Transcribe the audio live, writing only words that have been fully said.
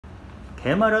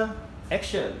Camera,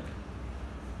 action!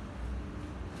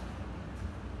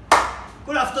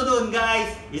 Good afternoon,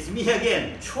 guys. It's me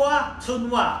again, Chua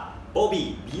Chunwa,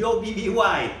 Bobby,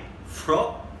 B-O-B-B-Y,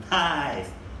 from Nice.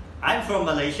 I'm from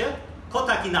Malaysia,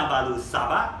 Kota Kinabalu,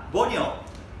 Sabah, Borneo,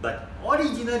 but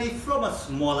originally from a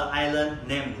smaller island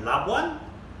named Labuan.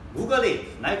 Google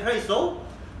it, nice so.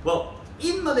 Well,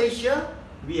 in Malaysia,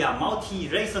 we are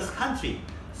multi-races country.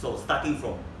 So starting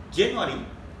from January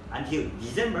until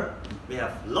December, we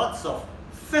have lots of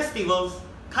festivals,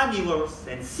 carnivals,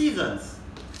 and seasons.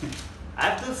 I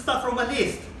have to start from a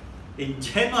list. In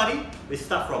January, we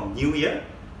start from New Year,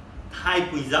 Thai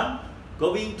Puisam,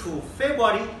 going to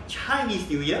February, Chinese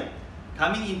New Year.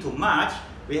 Coming into March,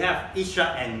 we have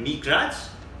Isra and Mi'raj.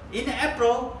 In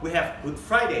April, we have Good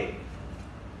Friday.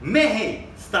 May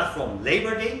start from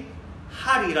Labor Day,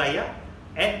 Hari Raya,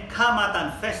 and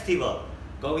Kamatan Festival.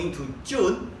 Going to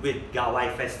June with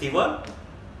Gawai Festival.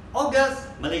 August,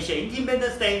 Malaysia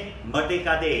Independence Day,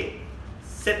 Merdeka Day.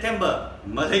 September,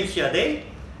 Malaysia Day.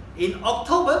 In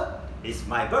October, it's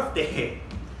my birthday.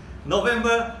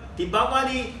 November,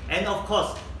 Deepavali, and of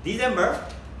course, December,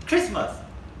 Christmas.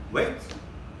 Wait,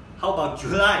 how about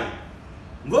July?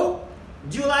 Well,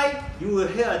 July, you will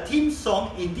hear a theme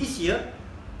song in this year.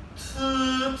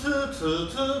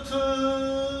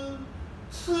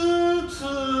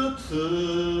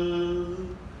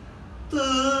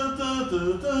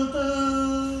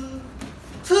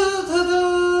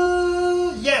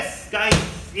 Yes, guys,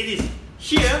 it is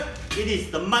here. It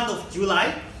is the month of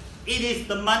July. It is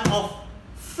the month of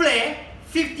Flair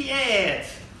 58.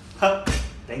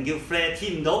 Thank you, Flair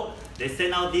team, though. They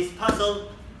sent out this puzzle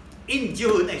in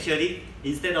June, actually.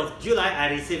 Instead of July,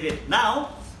 I received it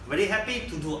now. Very happy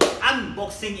to do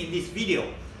unboxing in this video.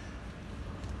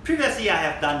 Previously, I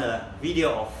have done a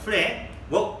video of Flair.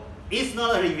 Well, it's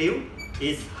not a review,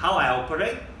 it's how I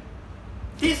operate.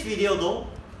 This video, though,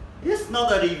 is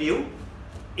not a review.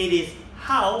 It is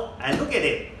how I look at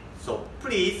it. So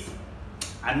please,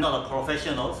 I'm not a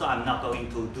professional, so I'm not going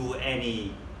to do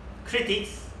any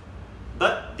critics.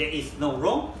 But there is no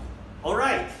wrong or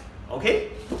right, okay?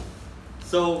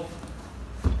 So,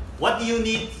 what do you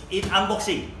need in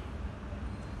unboxing?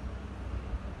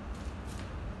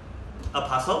 A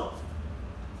puzzle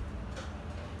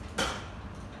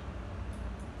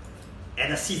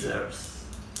and a scissors.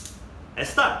 Let's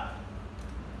start.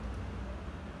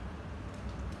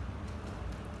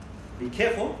 Be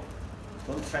careful,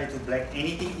 don't try to black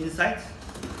anything inside.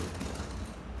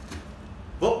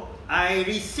 Well, I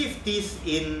received this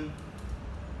in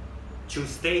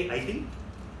Tuesday, I think.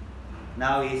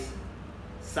 Now is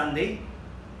Sunday.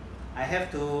 I have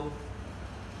to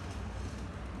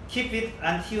keep it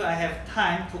until I have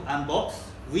time to unbox,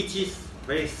 which is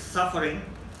very suffering.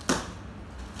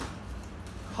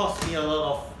 Cost me a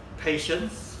lot of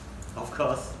patience, of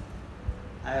course.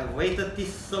 I have waited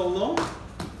this so long,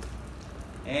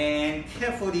 and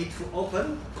carefully to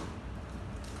open.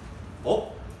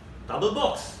 Oh, double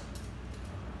box.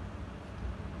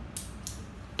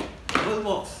 Double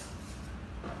box.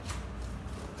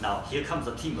 Now here comes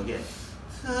the team again.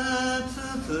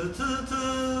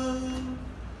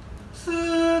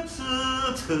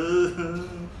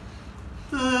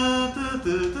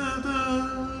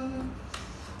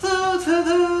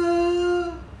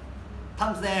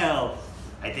 Thumbnail,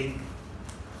 I think.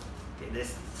 Okay,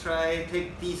 let's try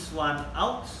take this one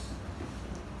out.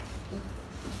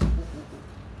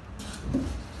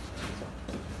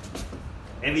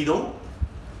 And we don't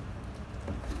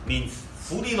means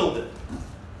fully loaded.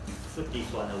 Put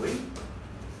this one away.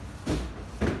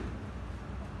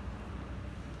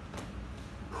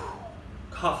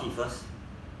 Coffee first.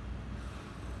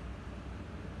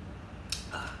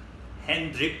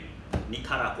 Hand drip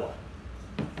Nicaragua.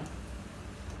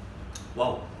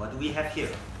 Wow, what do we have here?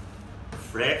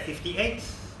 Flair 58.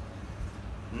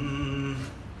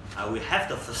 I will have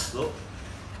the first look.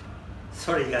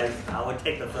 Sorry guys, I will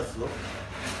take the first look.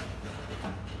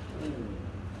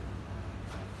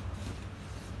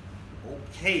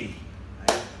 Okay,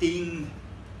 I think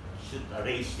should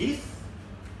arrange this.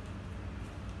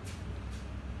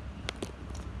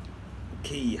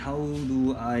 Okay, how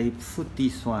do I put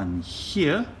this one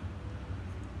here?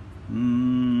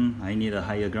 I need a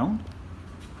higher ground.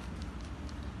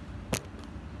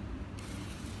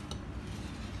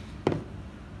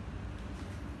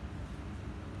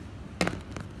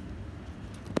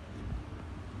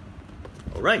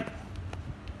 All right,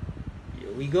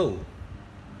 here we go.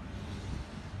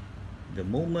 The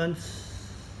moment's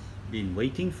been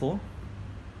waiting for.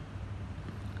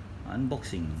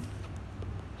 Unboxing.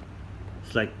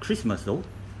 It's like Christmas though.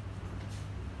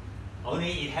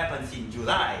 Only it happens in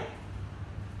July.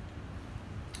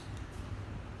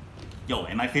 Yo,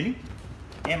 am I filming?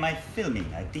 Am I filming?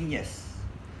 I think yes.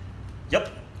 Yup,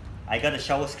 I got a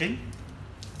shower screen.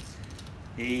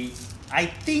 I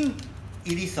think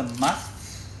it is a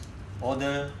must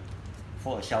order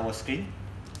for a shower screen.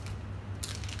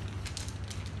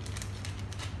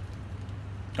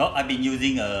 Oh, I've been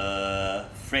using a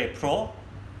Flair Pro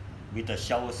with a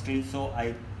shower screen, so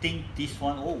I think this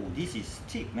one, oh, this is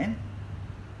cheap, man.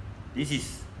 This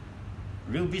is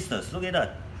real business. Look at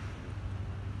that.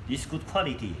 This good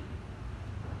quality.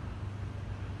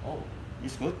 Oh,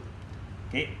 it's good.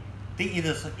 Okay, I think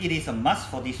it is a must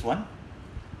for this one,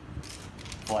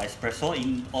 for espresso,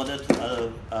 in order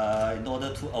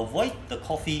to avoid the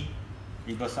coffee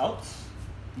rivers out.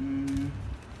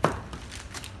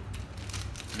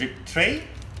 Drip tray.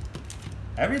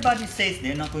 Everybody says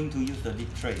they're not going to use the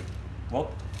drip tray.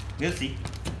 Well, we'll see.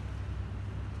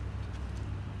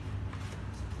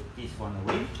 Put this one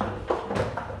away.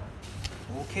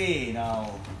 Okay,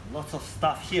 now lots of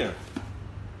stuff here.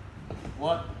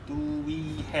 What do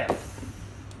we have?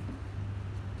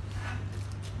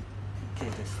 Okay,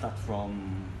 let's start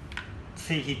from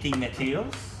preheating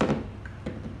materials,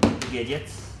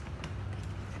 gadgets.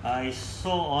 I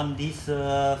saw on this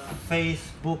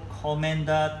Facebook comment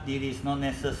that it is not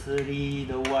necessary,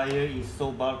 the wire is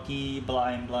so bulky, blah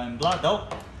and blah and blah. Though,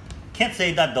 can't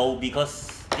say that though,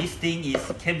 because this thing is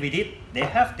came with it. They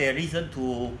have their reason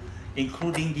to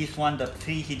including this one, the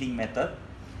preheating method.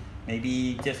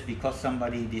 Maybe just because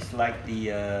somebody dislike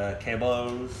the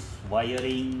cables,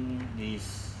 wiring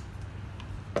is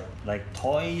like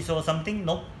toys or something.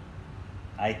 No,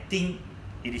 I think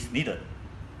it is needed.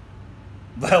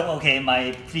 Well, okay,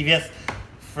 my previous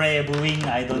Flair brewing,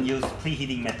 I don't use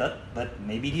preheating method, but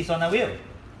maybe this one I will.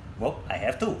 Well, I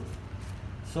have to.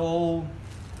 So,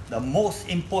 the most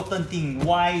important thing,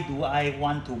 why do I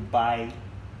want to buy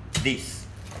this?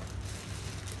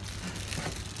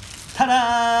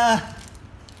 Ta-da!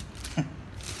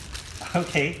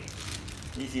 Okay,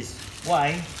 this is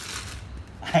why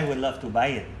I would love to buy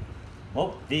it.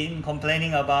 Well, been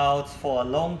complaining about for a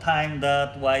long time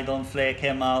that why don't Flair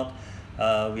came out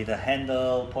with a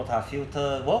handle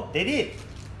portafilter. Well, they did,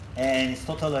 and it's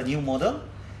totally a new model,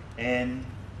 and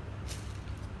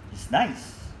it's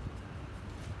nice.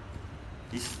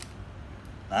 It's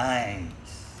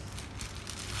nice.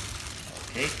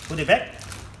 Okay, put it back.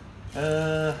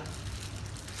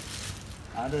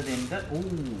 Other than that, ooh,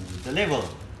 the level.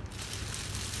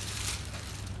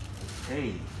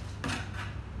 Okay,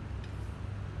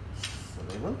 so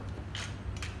level.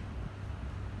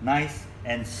 Nice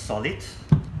and solid.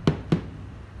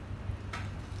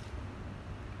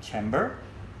 Chamber,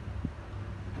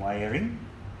 wiring,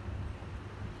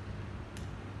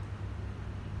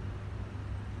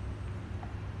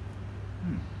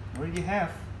 already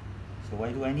have, so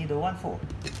why do I need the one for?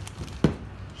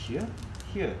 Here,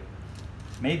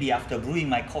 maybe after brewing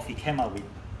my coffee came out with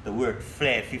the word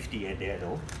Flair 50 at there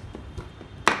though.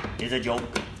 It's a joke.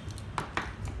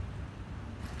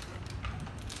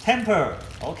 Temper.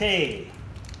 Okay,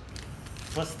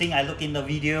 first thing I look in the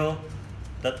video,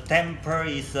 the temper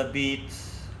is a bit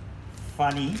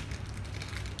funny.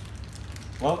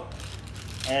 Well,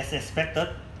 as expected,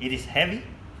 it is heavy,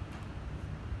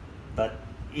 but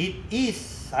it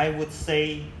is, I would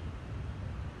say,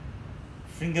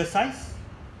 finger size,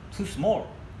 too small.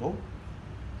 Oh,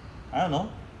 I don't know,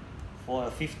 for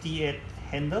a 58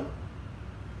 handle,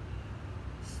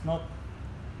 it's not,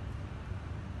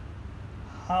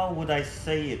 how would I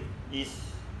say it? It's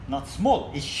not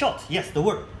small, it's short. Yes, the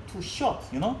word, too short,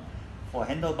 you know. For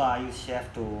handlebar, you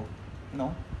have to, you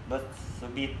know, but it's a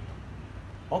bit,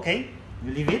 okay,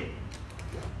 you leave it.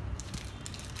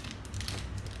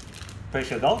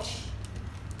 Pressure gauge.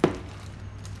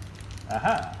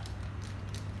 Aha.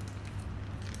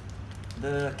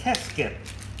 The casket.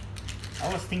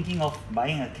 I was thinking of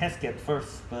buying a casket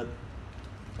first, but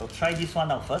I'll try this one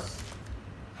out first.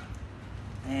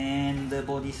 And the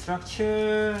body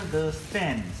structure, the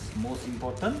stands, most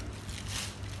important.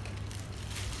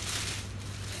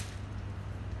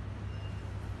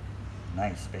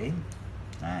 Nice, babe.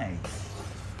 Nice.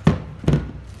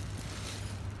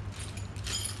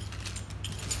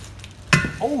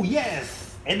 Oh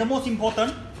yes! And the most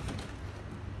important,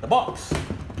 the box.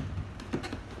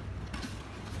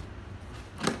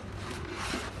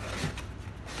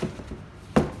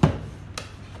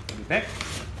 Put it back.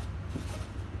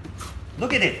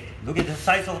 Look at it. Look at the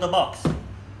size of the box.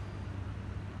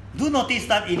 Do notice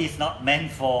that it is not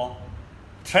meant for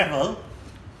travel.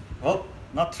 Well,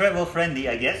 not travel friendly,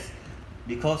 I guess,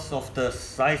 because of the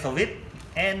size of it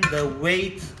and the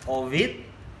weight of it.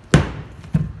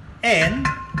 And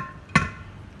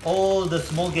all the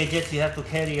small gadgets you have to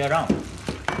carry around.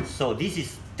 So this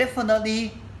is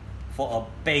definitely for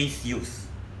a base use.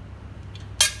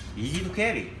 Easy to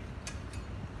carry.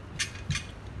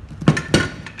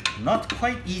 Not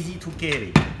quite easy to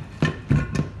carry.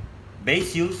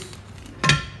 Base use,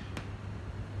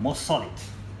 more solid.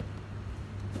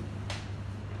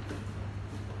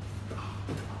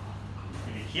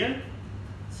 Here.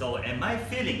 So am I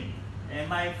filling?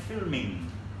 Am I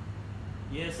filming?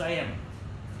 Yes, I am.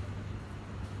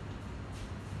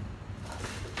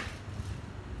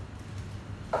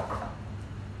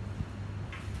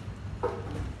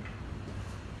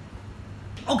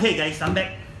 Okay guys, I'm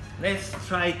back. Let's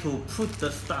try to put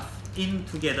the stuff in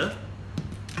together.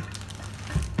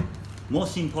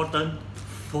 Most important,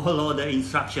 follow the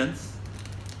instructions.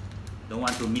 Don't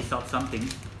want to miss out something,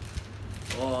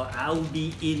 or I'll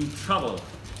be in trouble.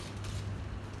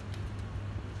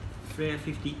 Flair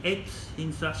 58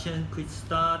 instruction, quick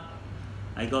start.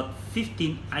 I got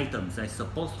 15 items. I'm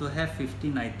supposed to have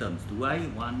 15 items. Do I?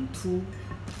 1, 2,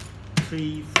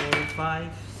 3, 4,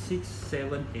 5, 6,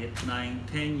 7, 8, 9,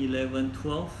 10, 11,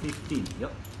 12, 15.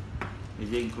 Yep.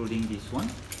 Is it including this one?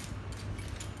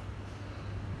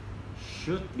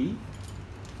 Should be.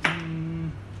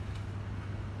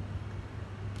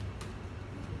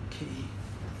 Okay.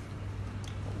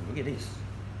 Oh, look at this.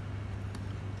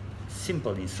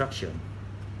 Simple instruction.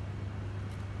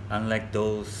 Unlike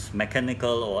those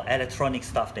mechanical or electronic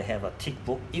stuff, they have a tick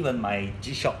book. Even my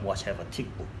G-Shock watch have a tick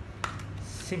book.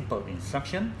 Simple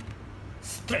instruction.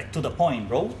 Straight to the point,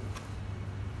 bro.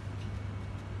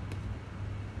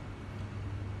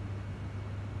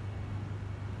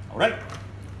 Alright.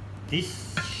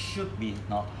 This should be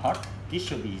not hard. This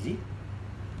should be easy.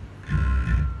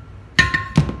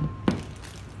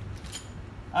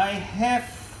 I have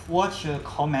watched a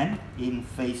comment in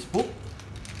Facebook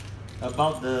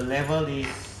about the level is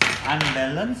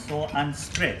unbalanced or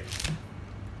unstraight.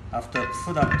 After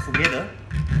put up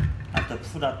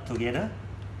together,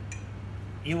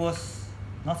 it was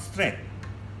not straight.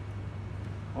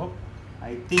 Oh,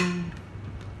 I think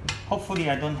hopefully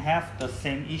I don't have the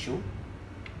same issue.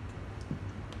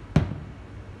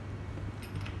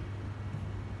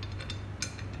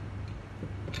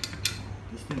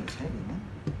 This thing is heavy, man.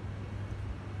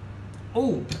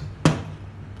 Oh,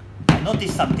 I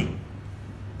noticed something.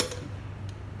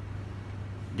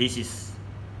 This is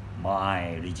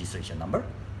my registration number.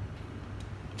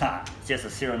 Just a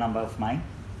serial number of mine.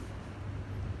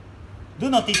 Do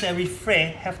notice every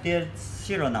frame have their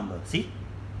serial number. See?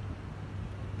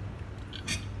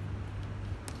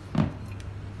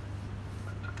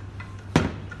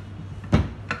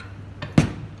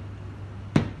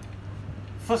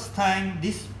 First time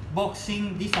this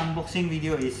unboxing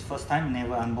video is first time,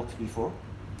 never unboxed before.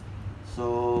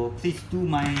 So please do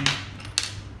mind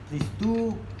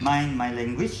my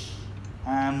language.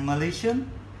 I'm Malaysian.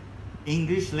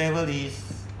 English level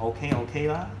is okay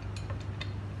lah.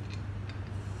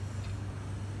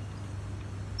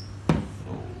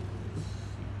 So,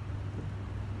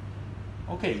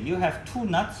 okay, you have 2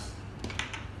 nuts.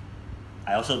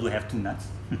 I also do have 2 nuts.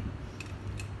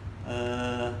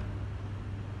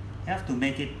 You have to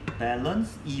make it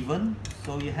balanced, even,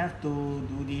 so you have to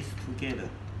do this together,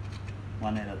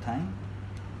 one at a time.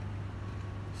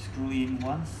 Screw in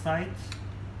one side,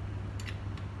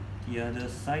 the other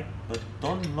side, but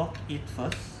don't lock it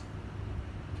first.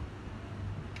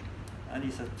 That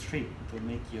is a trick to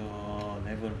make your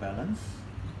level balance.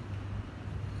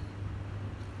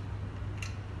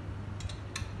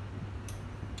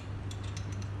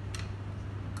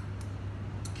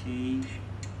 Okay.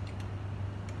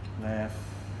 Left,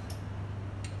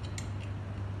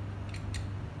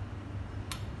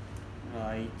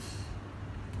 right,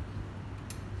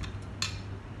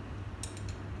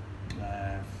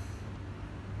 left,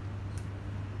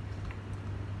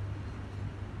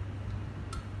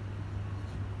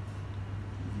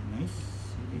 nice,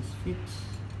 this fits,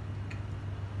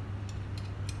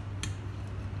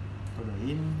 put it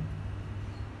in.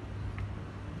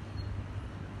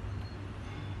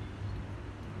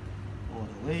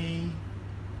 Way,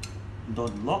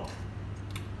 don't lock.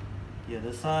 The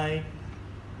other side,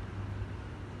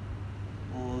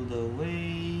 all the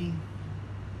way.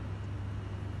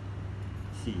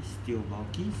 See, still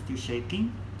bulky, still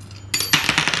shaking.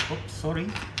 Oops, sorry.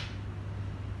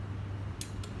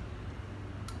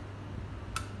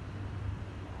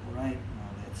 Alright, now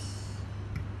let's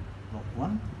lock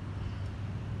one.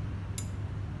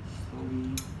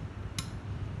 Slowly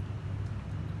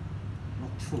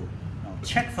lock through. Now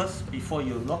check first before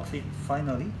you lock it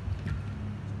finally.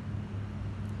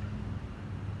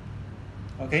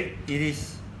 Okay, it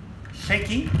is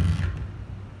shaking,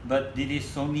 but it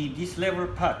is only this level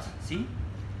part, see?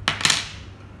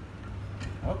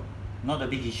 Oh, not a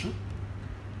big issue,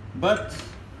 but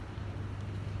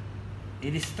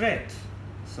it is straight,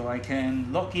 so I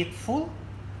can lock it full.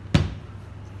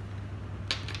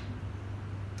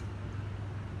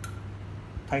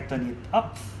 Tighten it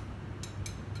up.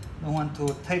 Don't want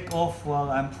to take off while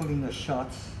I'm pulling the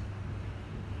shots.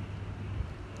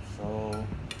 So,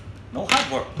 no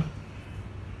hard work.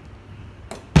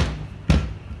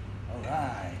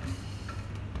 Alright.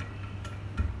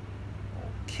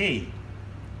 Okay.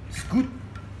 It's good.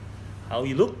 How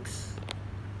it looks.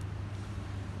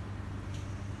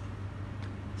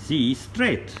 See,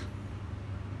 straight.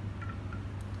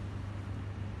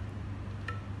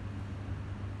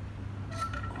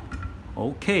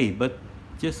 Okay, but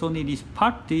just only this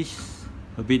part is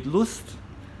a bit loose.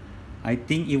 I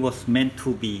think it was meant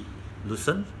to be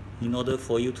loosened in order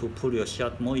for you to pull your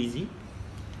shot more easy.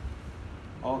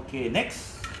 Okay,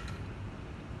 next.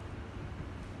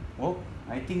 Well,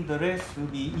 I think the rest will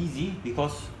be easy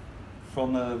because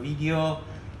from a video,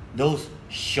 those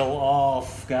show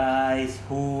off guys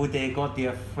who they got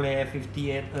their Flair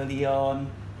 58 early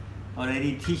on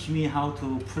already teach me how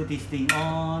to put this thing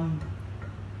on.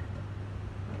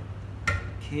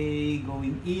 Okay,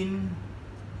 going in,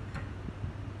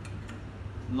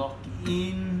 lock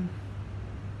in,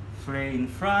 flare in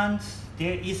front.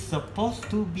 There is supposed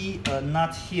to be a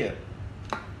nut here.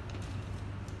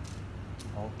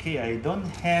 Okay, I don't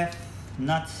have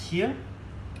nuts here.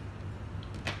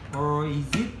 Or is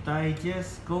it I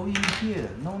just go in here?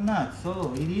 No nuts,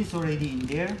 so it is already in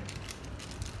there.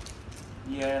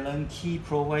 The Allen key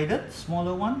provided,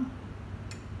 smaller one.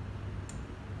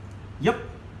 Yep.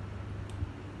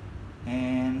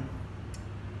 And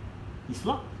it's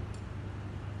locked.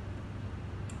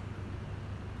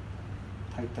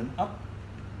 Tighten up.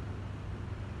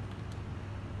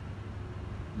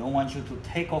 Don't want you to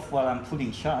take off while I'm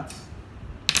pulling shots.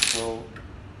 So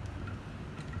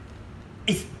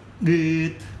it's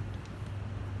good.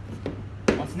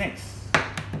 What's next?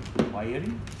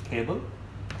 Wiring, cable.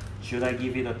 Should I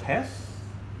give it a test?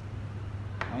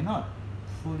 Why not?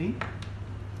 Fully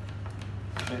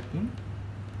strap in.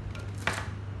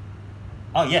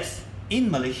 Oh yes, in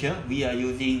Malaysia we are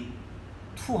using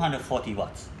 240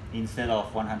 watts instead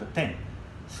of 110.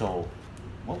 So,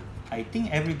 well, I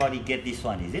think everybody get this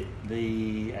one, is it?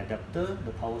 The adapter,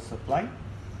 the power supply.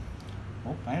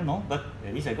 Oh, I don't know, but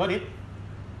at least I got it.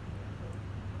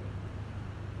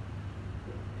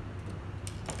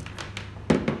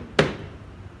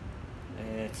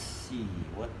 Let's see,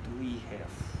 what do we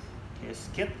have?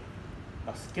 Casket,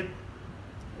 basket.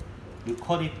 You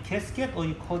call it casket or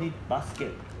you call it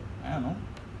basket? I don't know.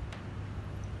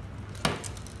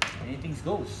 Anything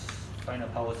goes. Find a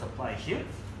power supply here.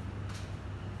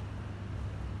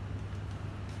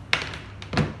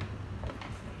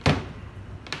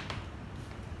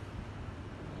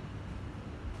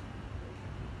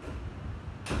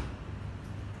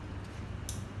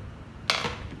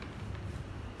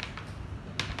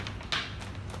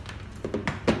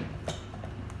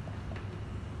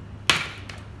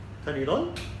 Turn it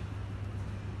on.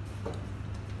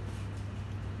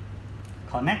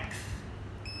 Connect.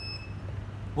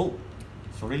 Oh,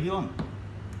 it's already on.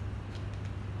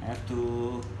 I have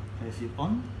to press it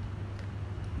on.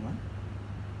 What?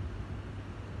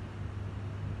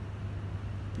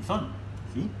 It's on.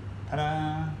 See?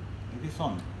 Ta-da! It is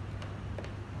on.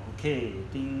 Okay,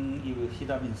 I think it will heat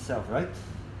up itself, right?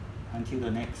 Until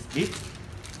the next bit.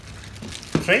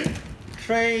 Tray.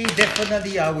 Tray,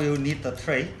 definitely I will need a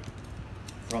tray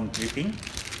from gripping.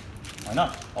 Why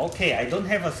not? Okay, I don't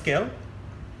have a scale.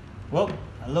 Well,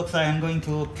 it looks like I'm going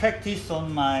to practice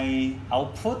on my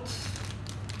output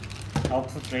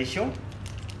ratio.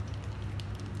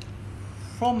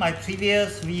 From my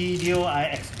previous video, I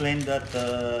explained that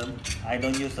I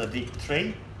don't use a big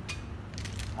tray.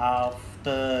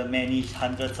 After many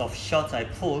hundreds of shots I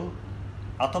pull,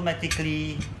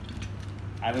 automatically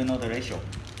I will know the ratio.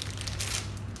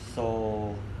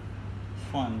 So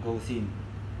this one goes in,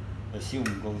 assume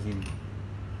goes in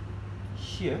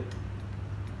here,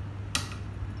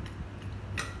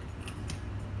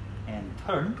 and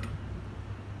turn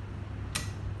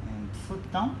and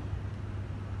put down.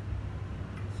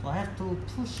 So I have to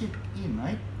push it in,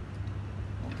 right?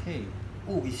 Okay.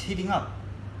 Oh, it's heating up.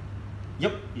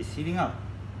 Yep, it's heating up.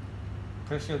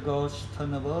 Pressure gauge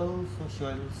turnable. So should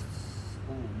I lose?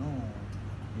 Oh no.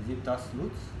 Is it dust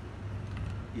loose?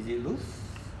 Is it loose?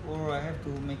 Or I have to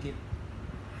make it?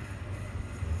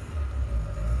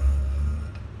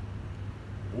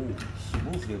 Oh,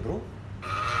 smoothly, bro.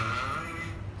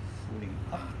 Falling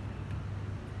up.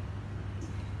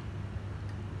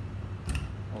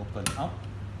 open up.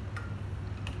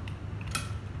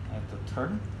 I have to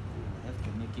turn. I have to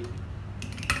make it,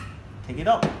 take it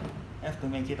out. I have to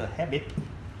make it a habit.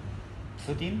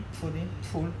 Put in,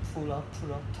 pull out,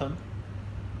 turn.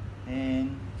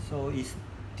 And so is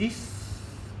this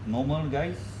normal,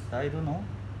 guys? I don't know.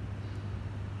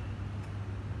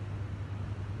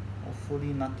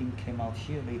 Hopefully nothing came out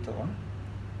here later on.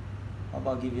 How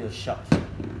about give it a shot?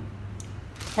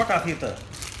 Portafilter.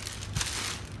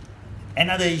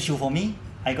 Another issue for me,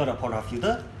 I got a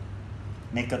portafilter,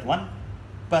 naked one,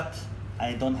 but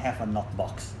I don't have a knock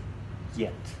box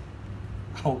yet.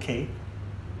 Okay,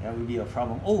 that will be a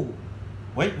problem. Oh,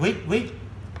 wait.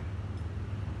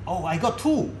 Oh, I got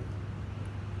two.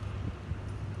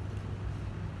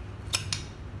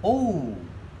 Oh,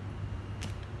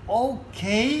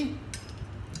 okay.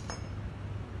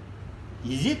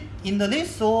 Is it in the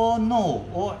list or no?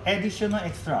 Or additional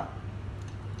extra?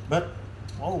 But,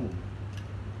 oh.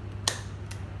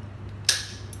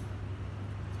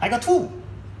 I got two.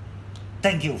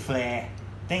 Thank you, Flair.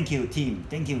 Thank you, team.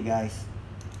 Thank you, guys.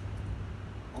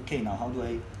 Okay, now how do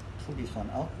I pull this one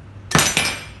out?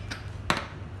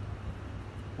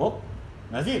 Oh,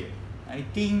 that's it. I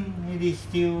think it is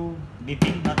still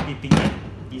beeping, not beeping yet.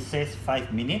 It says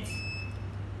 5 minutes.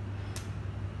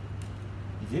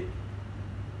 Is it?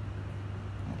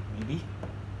 Maybe.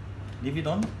 Leave it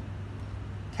on.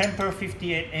 Temper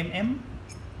 58 mm.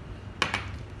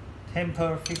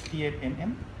 Temper 58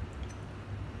 mm.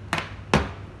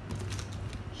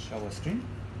 Shower screen.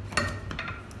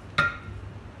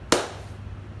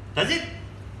 That's it.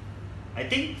 I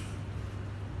think.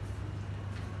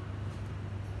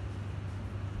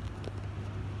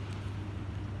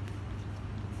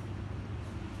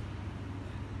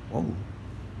 Oh.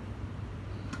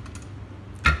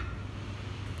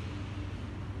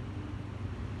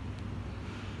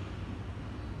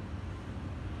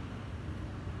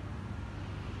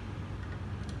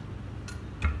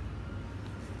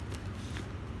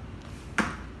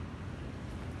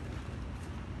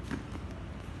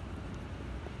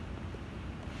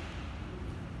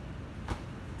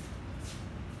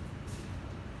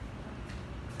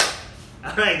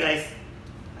 Alright guys,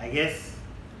 I guess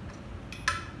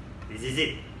this is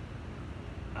it.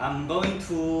 I'm going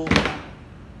to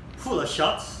pull a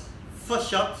shot, first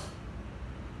shot,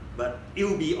 but it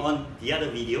will be on the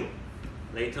other video.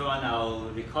 Later on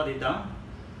I'll record it down.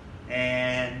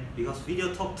 And because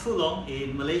video took too long,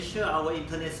 in Malaysia our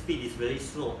internet speed is very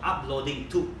slow. Uploading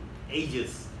took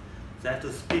ages. So I have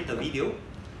to split the video.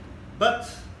 But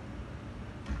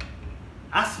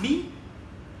ask me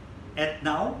at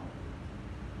now,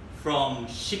 from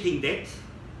shipping date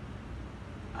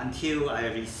until I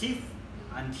receive,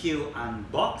 until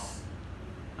unbox,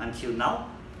 until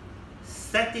now,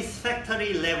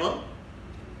 satisfactory level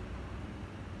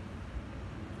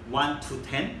 1 to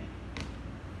 10,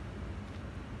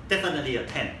 definitely a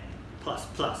 10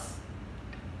 plus.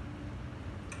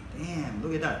 Damn,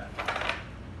 look at that.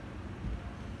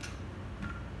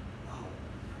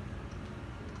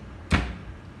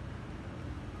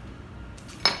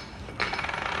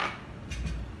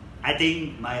 I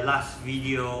think my last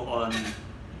video on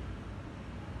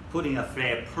putting a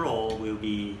Flair Pro will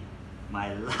be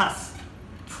my last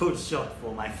pull shot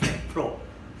for my Flair Pro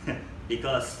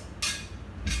because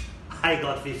I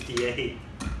got 58.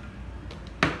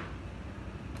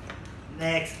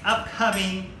 Next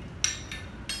upcoming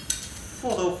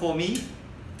photo for me.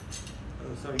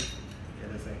 Oh, sorry.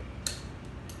 Get a sec.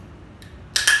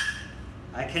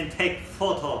 I can take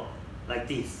photo like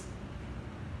this.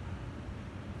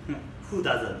 Who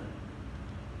doesn't?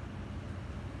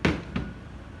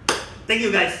 Thank you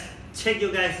guys. Check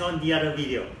you guys on the other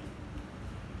video.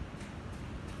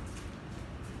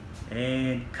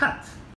 And cut.